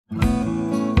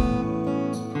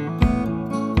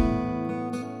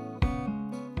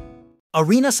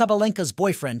Aryna Sabalenka's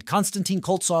boyfriend, Konstantin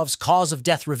Koltsov's cause of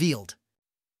death revealed.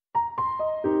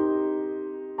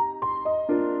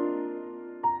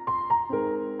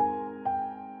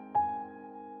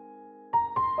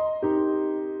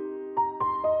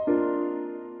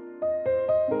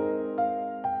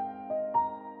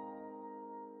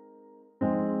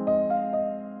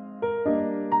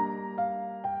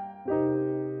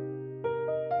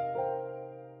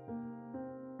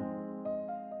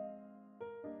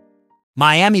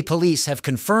 Miami police have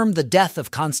confirmed the death of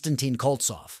Konstantin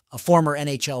Koltsov, a former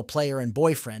NHL player and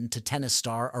boyfriend to tennis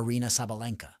star Aryna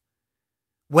Sabalenka.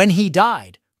 When he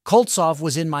died, Koltsov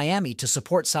was in Miami to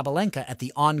support Sabalenka at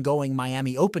the ongoing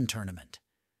Miami Open tournament.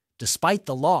 Despite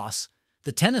the loss,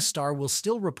 the tennis star will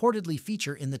still reportedly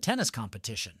feature in the tennis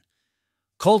competition.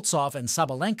 Koltsov and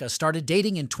Sabalenka started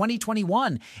dating in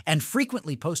 2021 and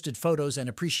frequently posted photos and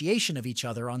appreciation of each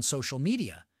other on social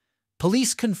media.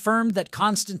 Police confirmed that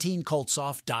Konstantin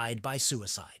Koltsov died by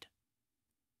suicide.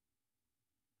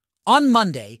 On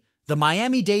Monday, the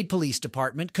Miami-Dade Police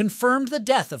Department confirmed the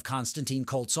death of Konstantin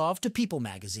Koltsov to People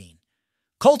magazine.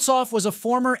 Koltsov was a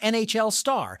former NHL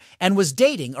star and was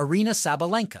dating Aryna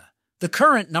Sabalenka, the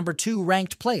current number 2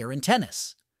 ranked player in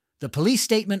tennis. The police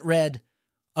statement read,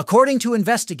 "According to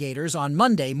investigators, on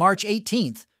Monday, March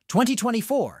 18,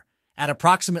 2024, at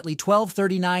approximately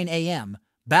 12:39 a.m.,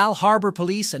 Bal Harbour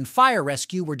Police and Fire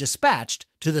Rescue were dispatched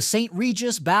to the St.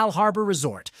 Regis Bal Harbour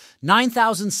Resort,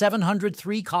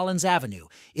 9703 Collins Avenue,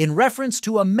 in reference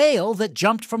to a male that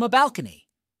jumped from a balcony."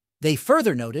 They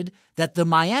further noted that the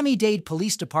Miami-Dade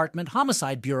Police Department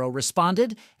Homicide Bureau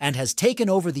responded and has taken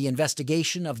over the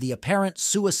investigation of the apparent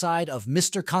suicide of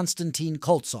Mr. Konstantin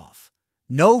Koltsov.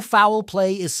 No foul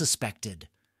play is suspected.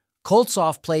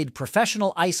 Koltsov played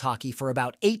professional ice hockey for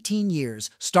about 18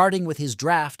 years, starting with his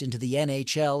draft into the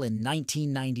NHL in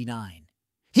 1999.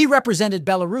 He represented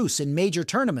Belarus in major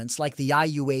tournaments like the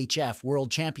IUHF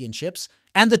World Championships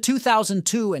and the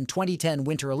 2002 and 2010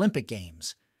 Winter Olympic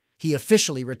Games. He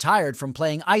officially retired from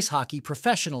playing ice hockey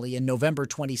professionally in November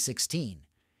 2016.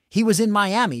 He was in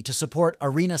Miami to support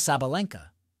Aryna Sabalenka.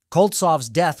 Koltsov's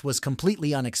death was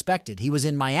completely unexpected. He was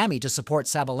in Miami to support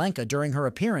Sabalenka during her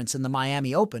appearance in the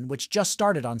Miami Open, which just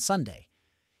started on Sunday.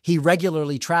 He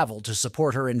regularly traveled to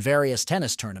support her in various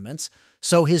tennis tournaments,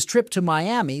 so his trip to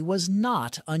Miami was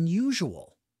not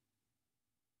unusual.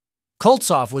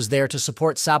 Koltsov was there to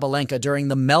support Sabalenka during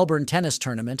the Melbourne tennis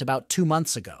tournament about 2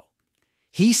 months ago.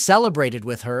 He celebrated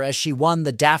with her as she won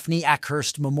the Daphne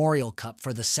Ackhurst Memorial Cup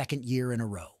for the 2nd year in a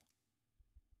row.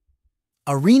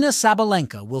 Aryna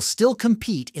Sabalenka will still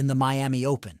compete in the Miami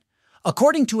Open.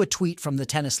 According to a tweet from the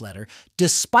tennis letter,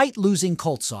 despite losing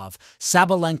Koltsov,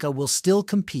 Sabalenka will still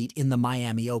compete in the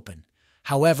Miami Open.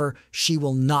 However, she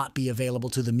will not be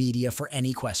available to the media for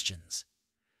any questions.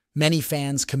 Many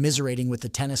fans commiserating with the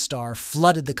tennis star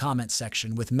flooded the comment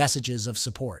section with messages of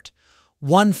support.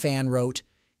 One fan wrote,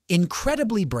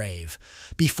 "Incredibly brave.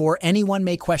 Before anyone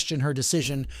may question her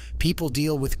decision, people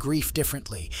deal with grief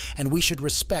differently, and we should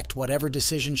respect whatever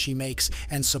decision she makes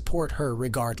and support her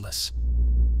regardless."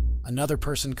 Another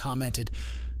person commented,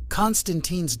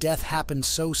 "Konstantin's death happened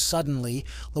so suddenly,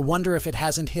 I wonder if it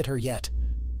hasn't hit her yet.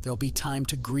 There'll be time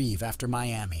to grieve after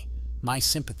Miami. My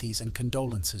sympathies and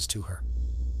condolences to her."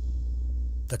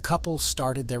 The couple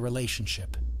started their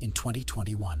relationship in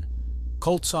 2021.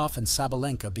 Koltsov and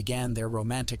Sabalenka began their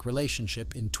romantic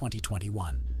relationship in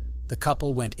 2021. The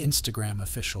couple went Instagram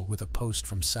official with a post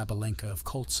from Sabalenka of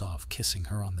Koltsov kissing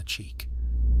her on the cheek.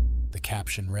 The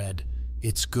caption read,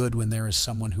 "It's good when there is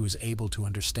someone who is able to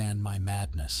understand my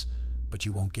madness, but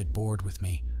you won't get bored with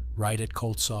me. Right at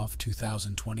Koltsov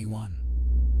 2021.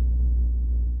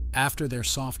 After their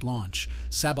soft launch,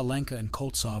 Sabalenka and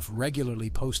Koltsov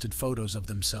regularly posted photos of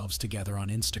themselves together on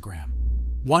Instagram.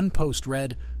 One post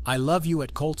read, "I love you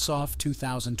at Koltsov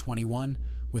 2021,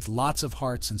 with lots of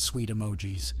hearts and sweet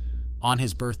emojis. On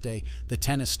his birthday, the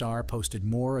tennis star posted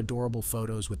more adorable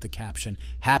photos with the caption,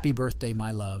 "Happy birthday,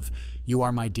 my love. You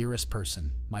are my dearest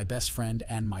person, my best friend,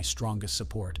 and my strongest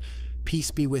support. Peace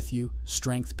be with you,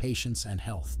 strength, patience, and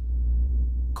health."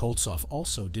 Koltsov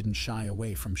also didn't shy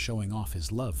away from showing off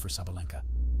his love for Sabalenka.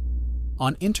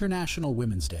 On International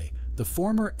Women's Day, the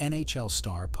former NHL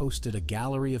star posted a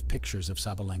gallery of pictures of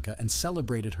Sabalenka and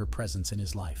celebrated her presence in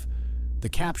his life. The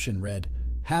caption read,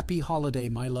 "Happy holiday,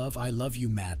 my love, I love you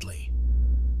madly."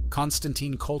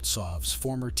 Konstantin Koltsov's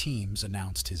former teams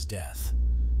announced his death.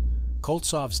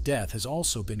 Koltsov's death has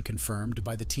also been confirmed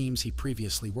by the teams he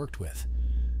previously worked with.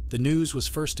 The news was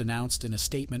first announced in a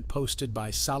statement posted by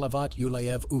Salavat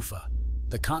Yuleyev Ufa,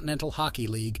 the Continental Hockey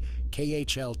League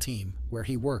KHL team where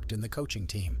he worked in the coaching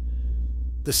team.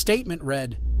 The statement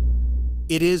read,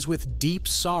 It is with deep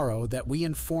sorrow that we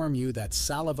inform you that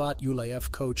Salavat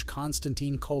Yuleyev coach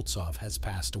Konstantin Koltsov has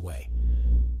passed away.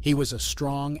 He was a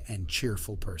strong and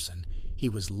cheerful person. He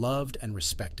was loved and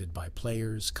respected by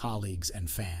players, colleagues, and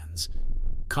fans.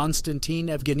 Konstantin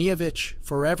Evgenievich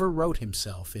forever wrote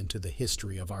himself into the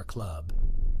history of our club.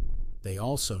 They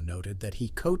also noted that he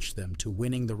coached them to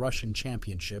winning the Russian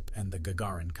Championship and the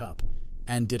Gagarin Cup,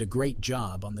 and did a great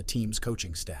job on the team's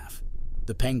coaching staff.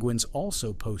 The Penguins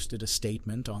also posted a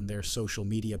statement on their social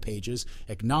media pages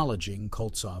acknowledging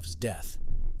Koltsov's death.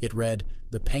 It read,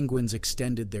 "The Penguins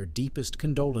extended their deepest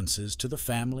condolences to the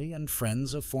family and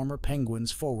friends of former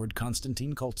Penguins forward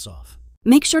Konstantin Koltsov."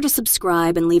 Make sure to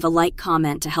subscribe and leave a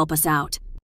comment to help us out.